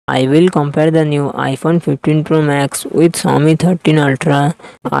I will compare the new iPhone 15 Pro Max with Xiaomi 13 Ultra.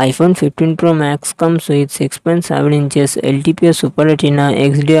 iPhone 15 Pro Max comes with 6.7 inches LTPS Super Retina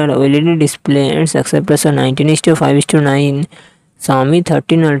XDR OLED display and success ratio 19:5:9. Xiaomi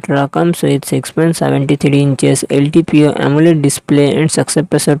 13 Ultra comes with 6.73 inches LTPO AMOLED display and success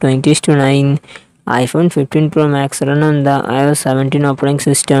ratio 20:9. iPhone 15 Pro Max run on the iOS 17 operating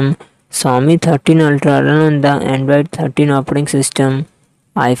system. Xiaomi 13 Ultra run on the Android 13 operating system.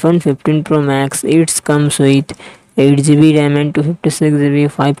 iPhone 15 Pro Max it comes with 8GB RAM and 256GB,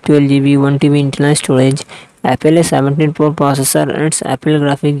 512GB, 1TB internal storage, Apple A17 Pro processor and its Apple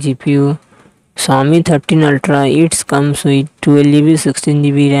graphic GPU. Xiaomi 13 Ultra it comes with 12GB,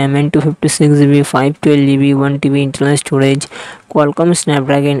 16GB RAM and 256GB, 512GB, 1TB internal storage, Qualcomm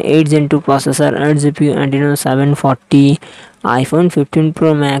Snapdragon 8 Gen 2 processor and GPU Adreno 740. iPhone 15 Pro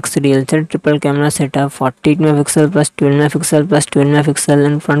Max real set triple camera setup 48 megapixel plus 12 megapixel plus 12 megapixel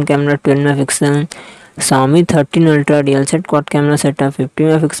and front camera 12 megapixel. Xiaomi 13 Ultra real set quad camera setup 50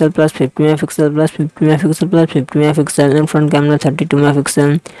 megapixel plus 50 megapixel plus 50 megapixel plus 50 megapixel and front camera 32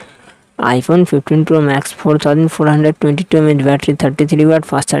 megapixel. iPhone 15 Pro Max 4422 mAh battery 33 watt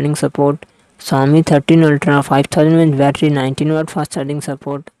fast charging support. Xiaomi 13 Ultra 5000 mAh battery 19 watt fast charging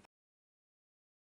support.